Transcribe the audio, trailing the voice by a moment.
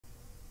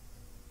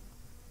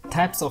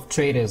types of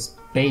traders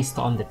based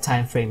on the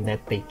time frame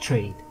that they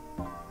trade.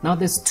 Now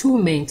there's two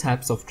main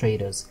types of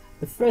traders.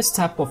 The first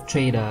type of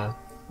trader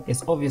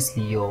is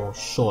obviously your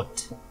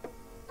short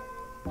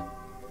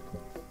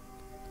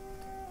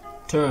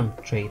term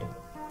trader,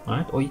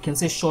 right? Or you can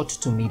say short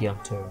to medium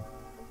term.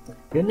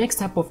 Your next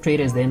type of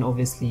trader is then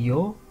obviously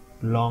your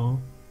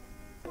long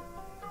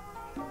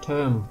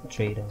term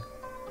trader,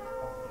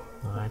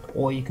 right?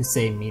 Or you could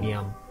say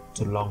medium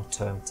to long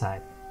term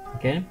type.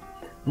 Okay,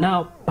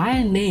 now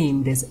by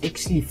name there's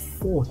actually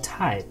 4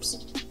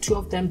 types. 2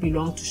 of them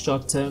belong to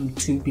short term,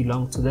 2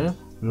 belong to the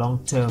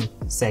long term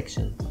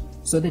section.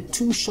 So the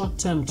 2 short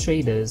term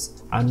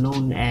traders are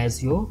known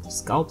as your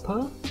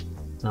scalper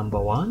number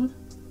 1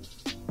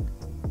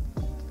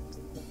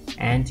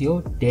 and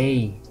your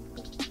day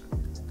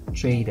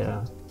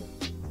trader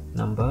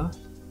number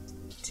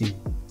 2.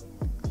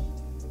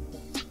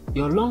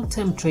 Your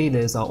long-term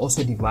traders are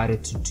also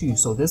divided to 2.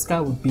 So this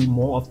guy would be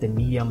more of the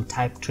medium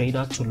type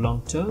trader to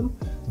long-term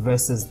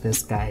versus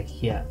this guy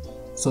here.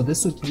 So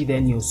this would be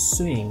then your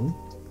swing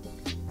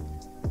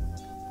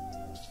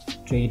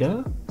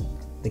trader,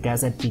 the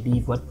guys that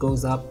believe what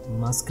goes up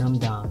must come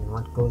down and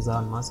what goes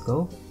down must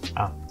go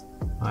up.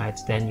 Alright,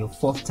 then your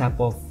 4th type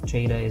of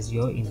trader is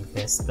your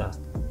investor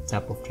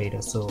type of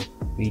trader. So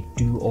we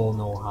do all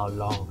know how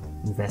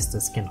long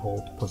investors can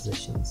hold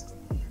positions.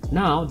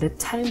 Now the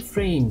time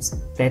frames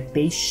that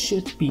they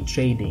should be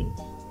trading.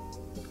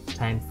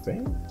 Time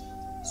frame.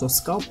 So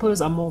scalpers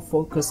are more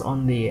focused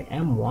on the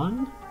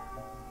M1,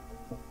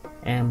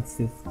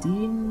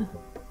 M15.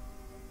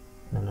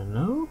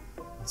 No.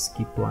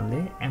 Skip one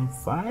there.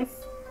 M5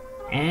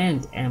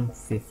 and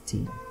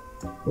M15.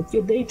 With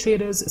your day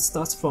traders, it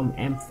starts from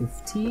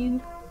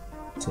M15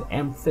 to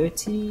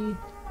M30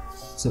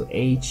 to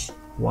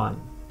H1.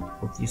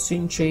 With your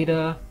swing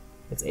trader,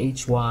 it's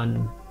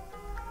H1,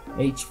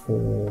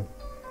 H4,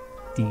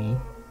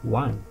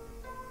 D1.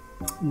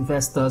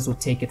 Investors will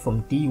take it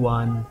from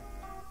D1,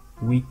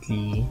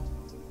 weekly,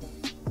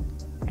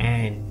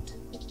 and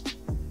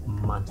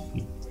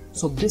monthly.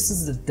 So this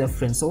is the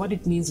difference. So what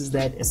it means is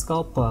that a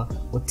scalper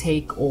will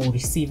take or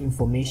receive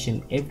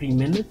information every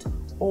minute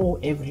or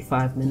every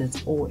 5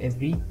 minutes or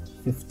every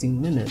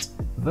 15 minutes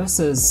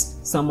versus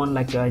someone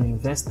like an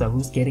investor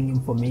who's getting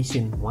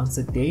information once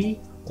a day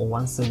or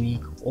once a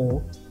week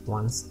or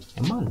once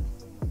a month.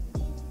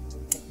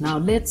 Now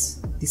let's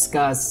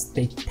discuss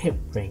the pip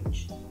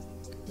range.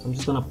 I'm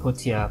just gonna put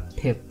here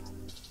pip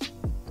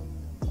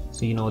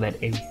so you know that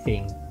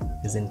everything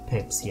is in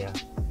pips here,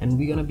 and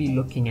we're gonna be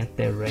looking at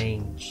the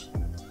range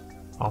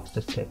of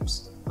the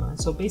pips.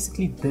 So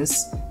basically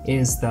this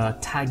is the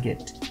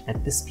target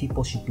that these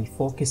people should be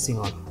focusing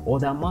on, or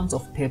the amount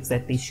of pips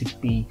that they should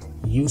be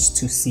used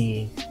to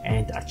seeing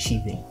and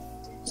achieving.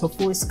 So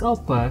for a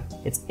scalper,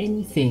 it's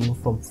anything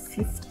from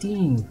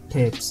 15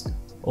 pips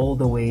all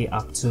the way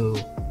up to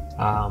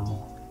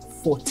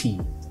 40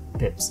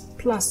 pips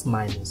plus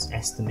minus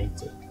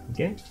estimated.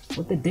 Okay,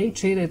 with the day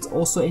trader, it's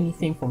also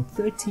anything from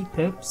 30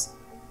 pips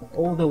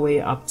all the way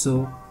up to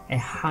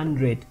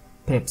 100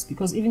 pips,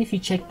 because even if you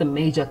check the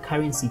major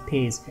currency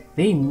pairs,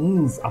 they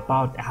move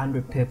about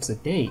 100 pips a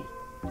day,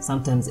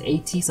 sometimes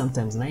 80,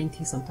 sometimes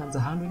 90, sometimes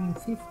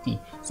 150.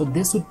 So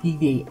this would be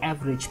the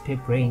average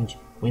pip range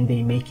when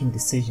they're making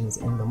decisions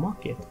in the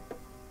market.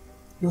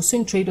 Your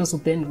swing traders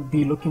would then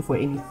be looking for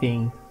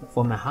anything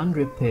from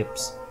 100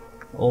 pips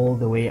all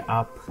the way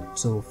up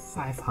to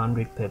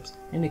 500 pips,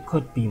 and it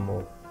could be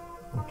more.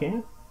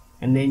 Okay,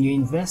 and then your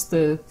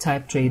investor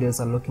type traders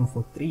are looking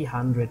for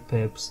 300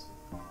 pips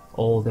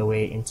all the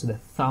way into the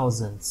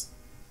thousands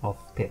of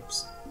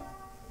pips.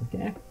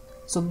 Okay,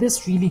 so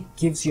this really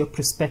gives you a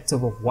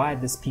perspective of why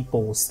these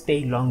people will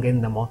stay longer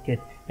in the market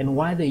and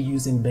why they're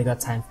using bigger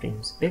time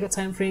frames. Bigger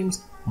time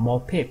frames,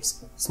 more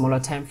pips. Smaller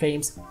time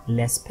frames,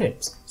 less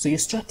pips. So your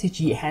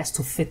strategy has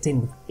to fit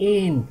in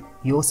within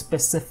your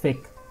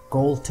specific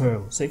goal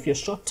term. So if you're a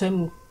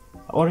short-term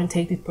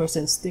orientated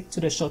person, stick to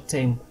the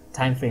short-term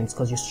time frames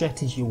because your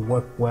strategy will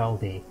work well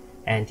there,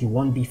 and you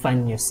won't be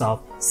finding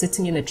yourself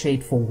sitting in a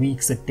trade for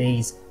weeks or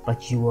days,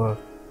 but you are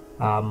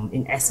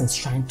in essence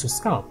trying to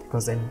scalp,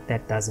 because then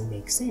that doesn't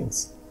make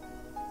sense.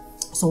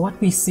 So what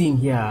we're seeing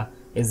here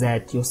is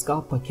that your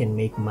scalper can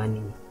make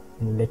money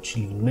in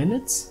literally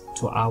minutes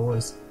to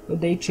hours. Your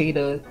day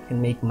trader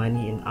can make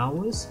money in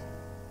hours,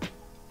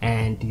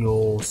 and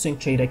your swing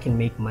trader can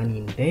make money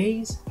in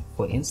days,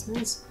 for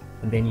instance,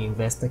 and then your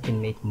investor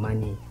can make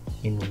money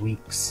in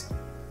weeks,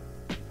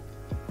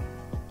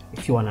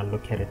 if you want to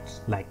look at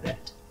it like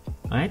that.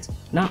 Right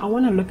now I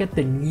want to look at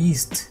the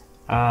least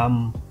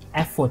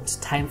effort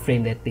time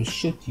frame that they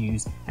should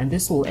use, and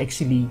this will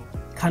actually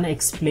kind of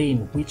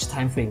explain which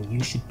time frame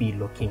you should be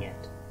looking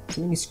at.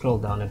 So let me scroll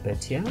down a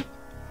bit here.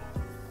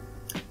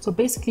 So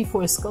basically,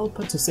 for a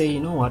scalper to say,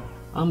 you know what,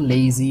 I'm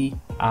lazy,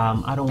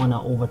 I don't want to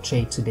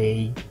overtrade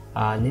today,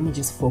 let me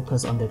just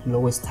focus on the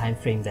lowest time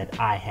frame that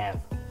I have.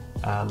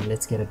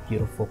 Let's get a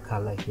beautiful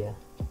color here.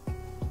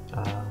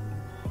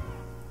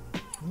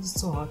 It's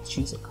so hard to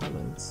choose a color.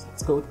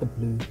 Let's go with the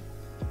blue.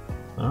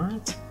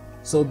 Alright,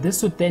 So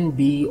this would then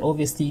be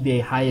obviously the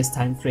highest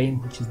time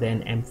frame, which is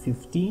then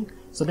M15.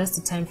 So that's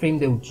the time frame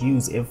they would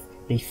use if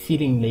they're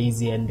feeling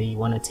lazy and they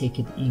want to take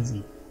it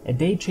easy. A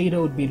day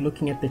trader would be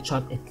looking at the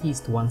chart at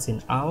least once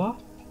an hour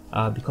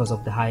because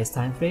of the highest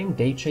time frame.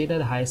 Day trader,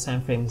 the highest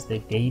time frame is the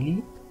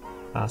daily,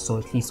 so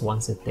at least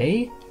once a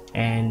day.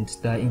 And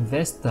the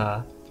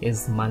investor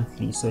is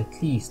monthly, so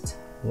at least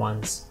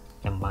once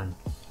a month.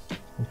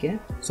 Okay,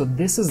 so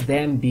this is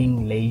them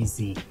being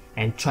lazy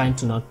and trying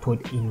to not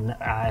put in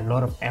a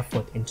lot of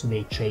effort into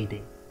their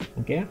trading.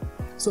 Okay,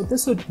 so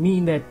this would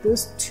mean that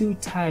those two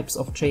types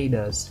of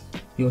traders,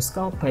 your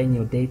scalper and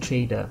your day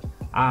trader,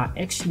 are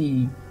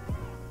actually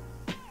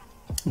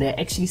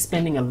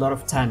spending a lot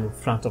of time in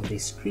front of the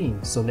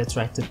screen. So let's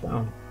write it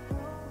down.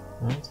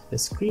 Right, the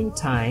screen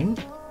time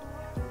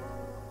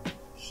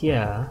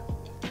here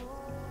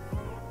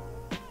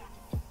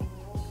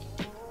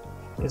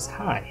is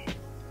high.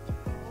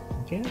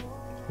 Okay,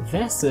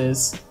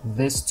 versus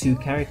these two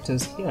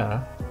characters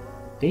here,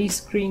 their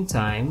screen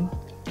time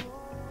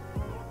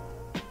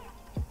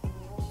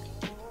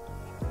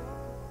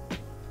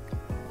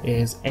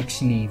is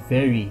actually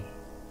very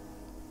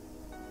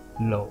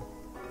low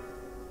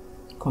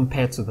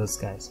compared to those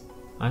guys.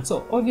 And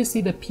so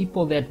obviously the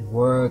people that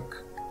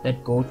work,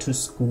 that go to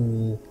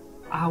school,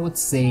 I would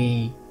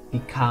say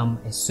become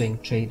a swing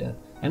trader.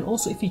 And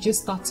also if you're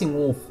just starting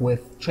off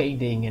with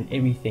trading and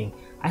everything,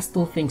 I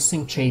still think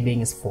swing trading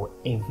is for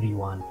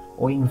everyone,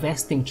 or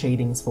investing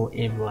trading is for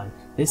everyone.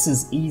 This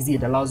is easy,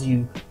 it allows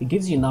you, it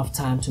gives you enough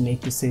time to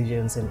make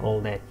decisions and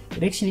all that.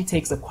 It actually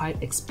takes a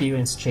quite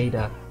experienced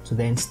trader to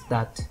then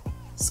start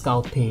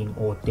scalping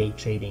or day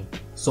trading.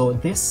 So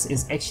this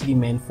is actually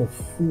meant for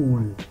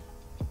full-time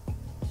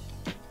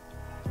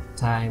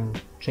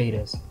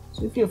traders.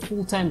 So if you're a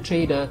full-time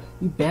trader,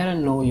 you better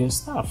know your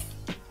stuff.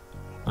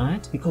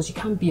 Alright, because you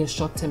can't be a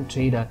short-term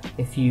trader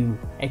if you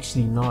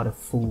actually not a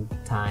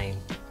full-time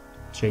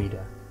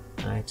trader.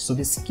 Alright, so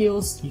the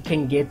skills you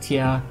can get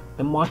here,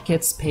 the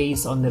market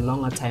space on the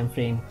longer time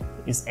frame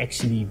is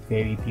actually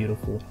very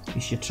beautiful. You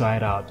should try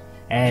it out.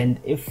 And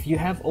if you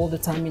have all the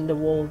time in the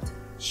world,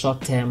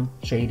 short-term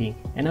trading,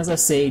 and as I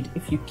said,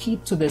 if you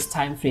keep to this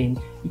time frame,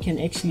 you can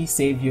actually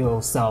save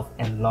yourself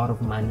a lot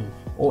of money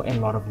or a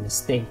lot of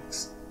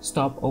mistakes.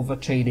 Stop over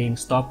trading,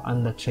 stop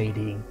under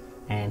trading,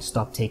 and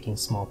stop taking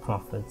small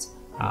profits.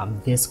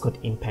 This could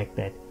impact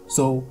that.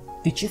 So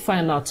did you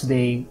find out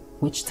today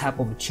which type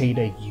of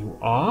trader you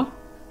are?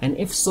 And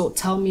if so,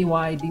 tell me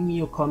why, leave me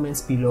your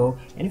comments below.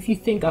 And if you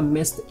think I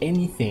missed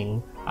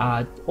anything,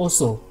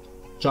 also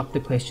drop the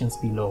questions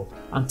below.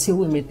 Until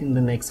we meet in the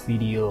next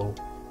video,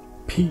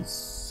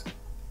 peace.